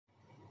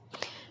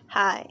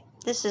Hi,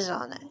 this is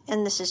Anna,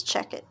 and this is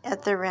Check It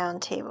at the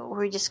Round Table, where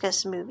we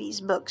discuss movies,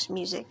 books,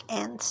 music,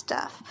 and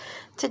stuff.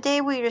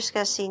 Today we're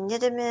discussing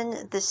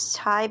Nidaman, this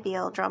Thai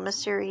BL drama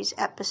series,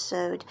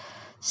 episode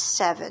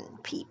 7,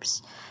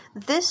 peeps.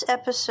 This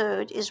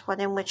episode is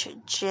one in which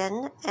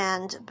Jin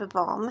and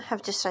Babam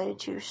have decided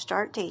to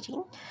start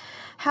dating.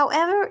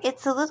 However,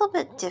 it's a little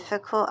bit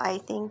difficult, I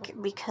think,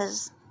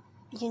 because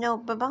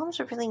Babam's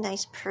a really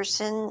nice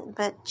person,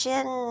 but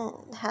Jin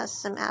has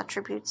some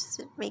attributes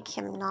that make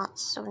him not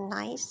so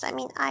nice. I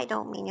mean, I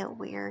don't mean it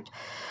weird.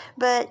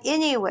 But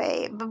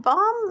anyway,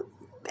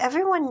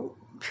 everyone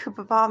who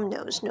Babam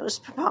knows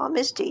Babam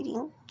is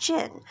dating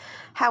Jin.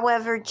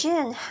 However,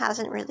 Jin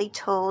hasn't really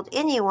told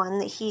anyone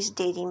that he's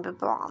dating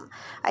Babam.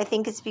 I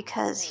think it's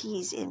because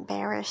he's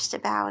embarrassed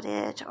about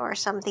it or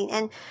something.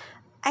 And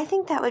I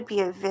think that would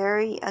be a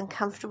very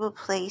uncomfortable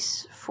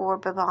place for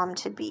Babam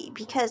to be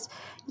because,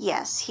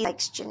 yes, he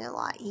likes Jin a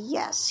lot.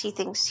 Yes, he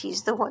thinks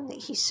he's the one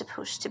that he's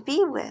supposed to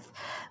be with.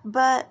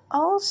 But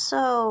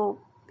also,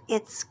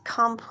 it's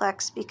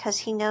complex because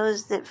he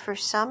knows that for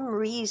some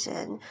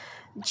reason,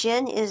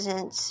 Jin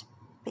isn't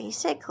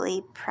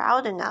basically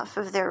proud enough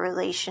of their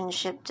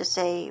relationship to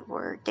say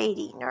we're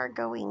dating or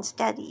going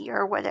steady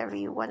or whatever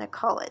you want to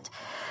call it.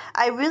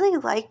 I really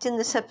liked in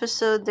this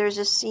episode, there's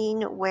a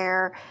scene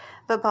where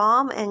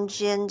Babam and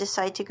Jin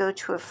decide to go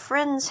to a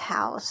friend's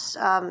house.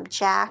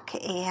 Jack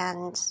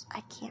and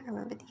I can't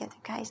remember the other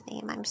guy's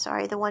name. I'm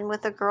sorry. The one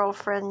with a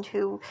girlfriend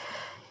who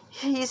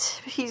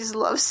he's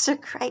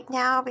lovesick right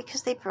now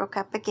because they broke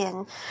up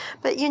again.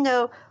 But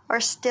are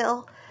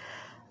still.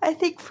 I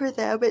think for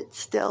them it's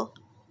still.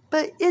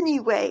 But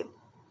anyway,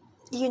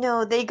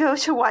 they go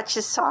to watch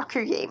a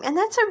soccer game, and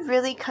that's a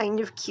really kind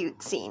of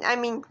cute scene. I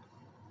mean,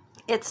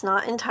 it's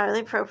not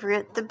entirely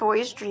appropriate. The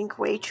boys drink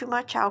way too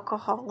much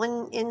alcohol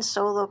in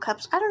solo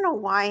cups. I don't know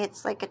why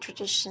it's like a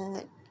tradition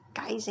that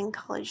guys in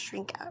college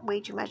drink way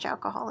too much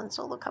alcohol in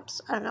solo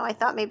cups. I don't know. I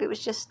thought maybe it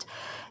was just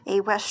a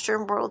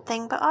Western world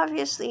thing, but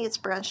obviously it's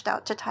branched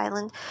out to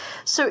Thailand.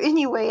 So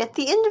anyway, at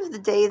the end of the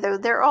day, though,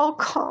 they're all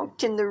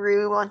conked in the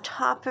room on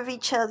top of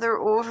each other,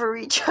 over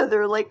each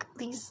other, like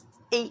these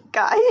 8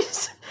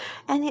 guys.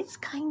 And it's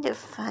kind of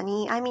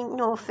funny. I mean,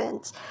 no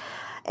offense.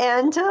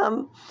 And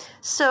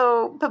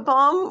so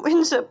Babam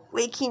ends up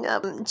waking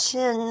up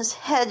Jin's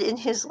head in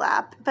his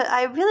lap. But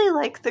I really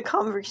like the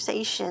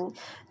conversation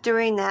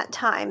during that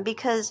time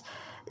because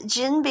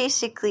Jin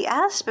basically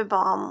asked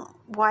Babam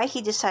why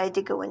he decided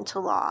to go into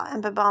law.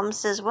 And Babam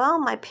says, well,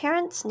 my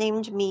parents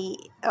named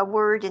me a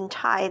word in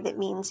Thai that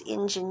means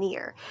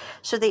engineer.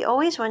 So they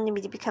always wanted me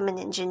to become an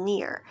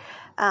engineer.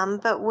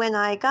 But when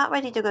I got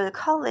ready to go to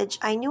college,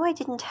 I knew I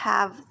didn't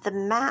have the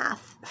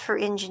math for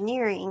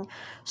engineering,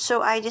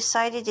 so I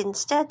decided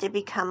instead to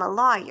become a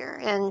lawyer.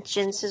 And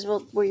Jin says,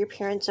 well, were your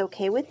parents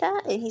okay with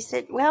that? And he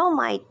said, well,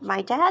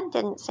 my dad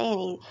didn't say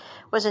any,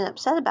 wasn't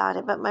upset about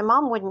it, but my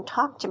mom wouldn't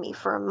talk to me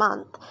for a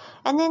month.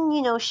 And then,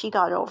 she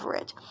got over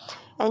it.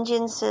 And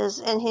Jin says,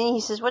 and he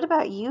says, what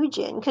about you,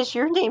 Jin? Because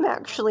your name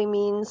actually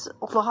means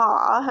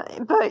law,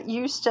 but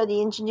you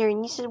study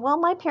engineering. He said, well,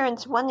 my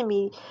parents wanted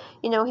me,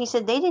 he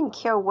said they didn't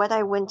care what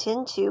I went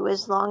into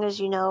as long as,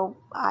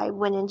 I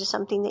went into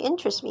something that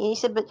interests me. And he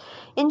said, but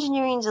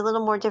engineering is a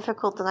little more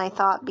difficult than I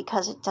thought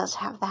because it does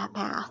have that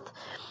math.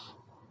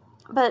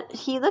 But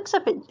he looks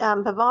up at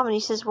Babam and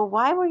he says, well,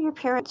 why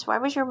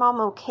was your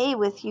mom okay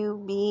with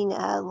you being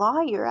a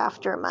lawyer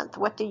after a month?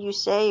 What did you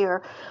say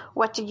or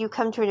what did you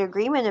come to an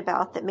agreement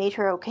about that made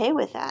her okay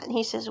with that? And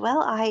he says,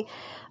 well,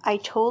 I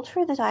told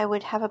her that I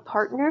would have a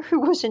partner who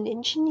was an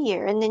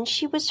engineer, and then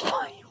she was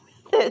fine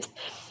with it.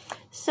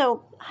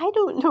 So I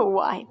don't know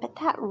why, but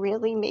that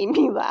really made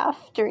me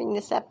laugh during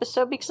this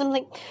episode because I'm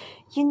like,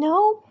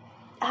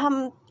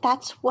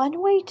 that's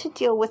one way to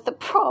deal with the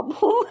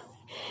problem.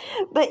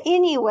 But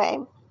anyway,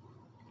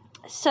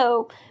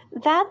 so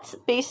that's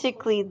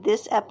basically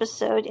this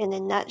episode in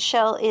a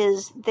nutshell.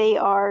 Is they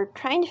are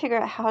trying to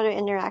figure out how to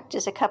interact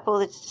as a couple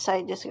that's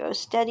decided to go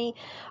steady.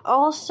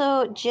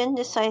 Also, Jin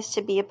decides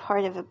to be a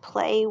part of a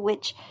play,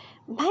 which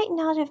might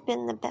not have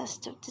been the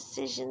best of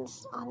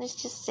decisions.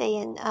 Honest, just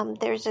saying.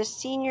 There's a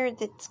senior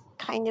that's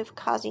kind of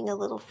causing a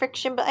little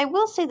friction, but I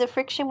will say the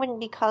friction wouldn't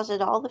be caused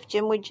at all if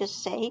Jin would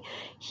just say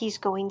he's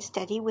going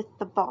steady with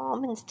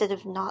Babam instead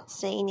of not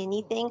saying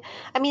anything.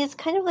 I mean, it's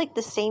kind of like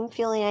the same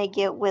feeling I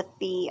get with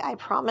the I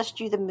Promised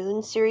You the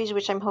Moon series,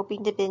 which I'm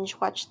hoping to binge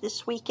watch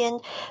this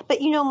weekend.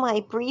 But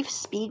my brief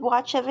speed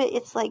watch of it,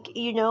 it's like,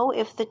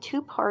 if the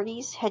two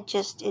parties had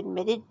just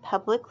admitted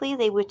publicly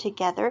they were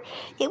together,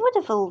 it would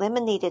have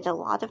eliminated a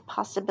lot of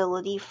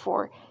possibility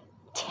for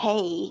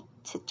Tae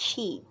to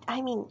cheat.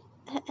 I mean,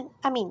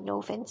 no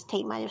offense,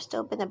 Tate might have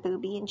still been a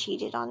booby and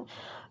cheated on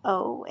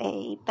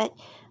OA, but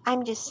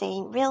I'm just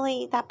saying,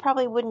 really, that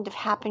probably wouldn't have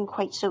happened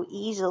quite so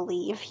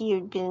easily if he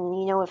had been,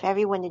 if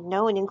everyone had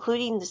known,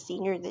 including the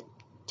senior that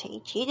Tay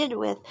cheated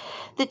with,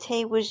 that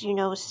Tay was,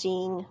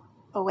 seeing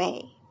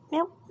OA.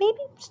 Maybe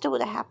it still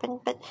would have happened,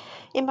 but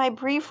in my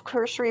brief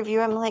cursory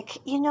review, I'm like,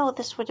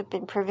 this would have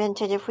been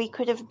prevented if we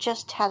could have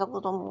just had a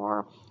little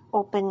more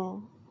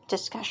open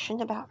discussion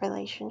about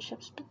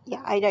relationships. But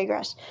yeah, I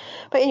digress.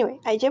 But anyway,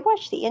 I did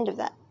watch the end of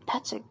that.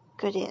 That's a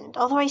good end.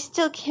 Although I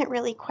still can't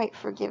really quite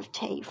forgive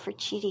Tay for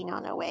cheating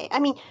on OA. I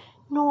mean,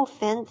 no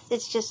offense.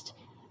 It's just,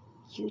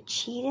 you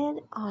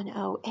cheated on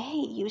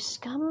OA, you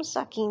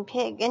scum-sucking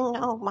pig. And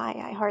oh my,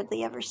 I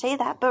hardly ever say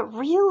that. But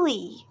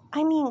really,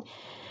 I mean,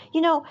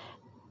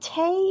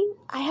 Tay,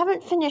 I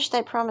haven't finished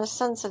I Promise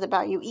Sunset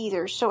About You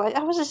either, so I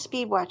was a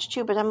speed watch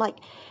too, but I'm like,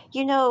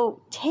 Tay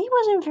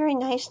wasn't very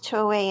nice to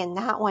OA in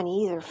that one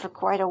either for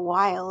quite a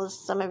while, as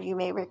some of you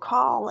may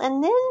recall.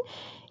 And then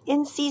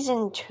in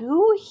season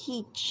 2,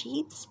 he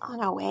cheats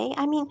on OA.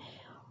 I mean,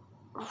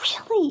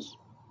 really?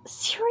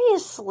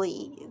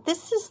 Seriously?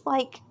 This is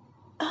like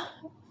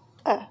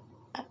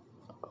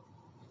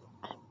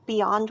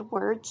beyond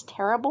words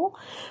terrible,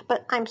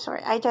 but I'm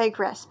sorry, I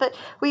digress. But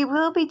we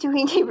will be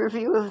doing a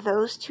review of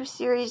those 2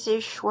 series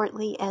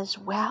shortly as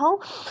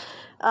well,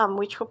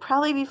 which will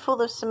probably be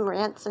full of some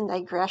rants and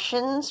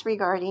digressions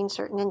regarding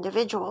certain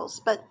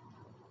individuals. But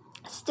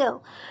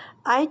still,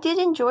 I did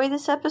enjoy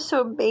this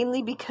episode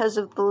mainly because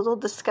of the little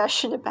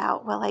discussion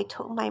about, well, I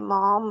told my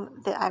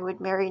mom that I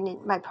would marry,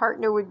 my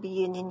partner would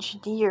be an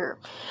engineer.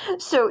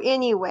 So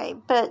anyway,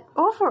 but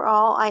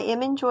overall, I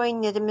am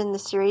enjoying Nidaman the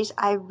series.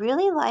 I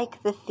really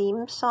like the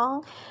theme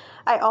song.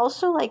 I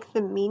also like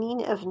the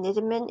meaning of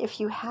Nidaman. If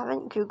you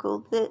haven't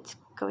Googled it,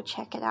 go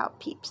check it out,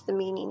 peeps. The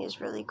meaning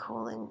is really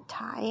cool in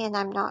Thai, and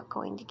I'm not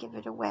going to give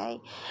it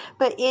away.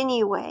 But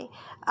anyway,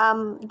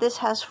 this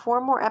has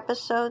 4 more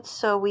episodes,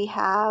 so we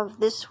have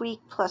this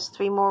week plus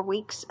 3 more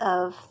weeks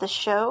of the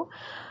show.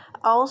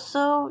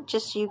 Also,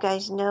 just so you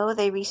guys know,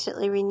 they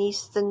recently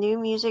released the new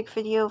music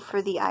video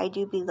for the I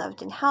Do Be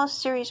Loved in House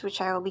series, which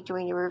I will be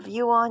doing a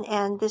review on,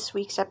 and this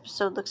week's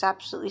episode looks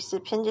absolutely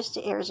stupendous.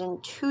 It airs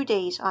in 2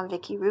 days on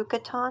Viki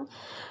Rukaton,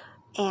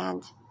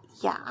 and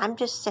yeah, I'm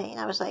just saying,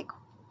 I was like,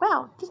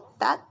 wow,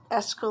 that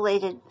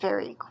escalated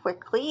very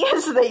quickly,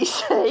 as they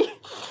say.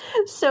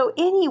 So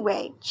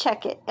anyway,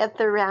 check it at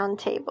the round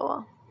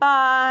table.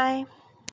 Bye.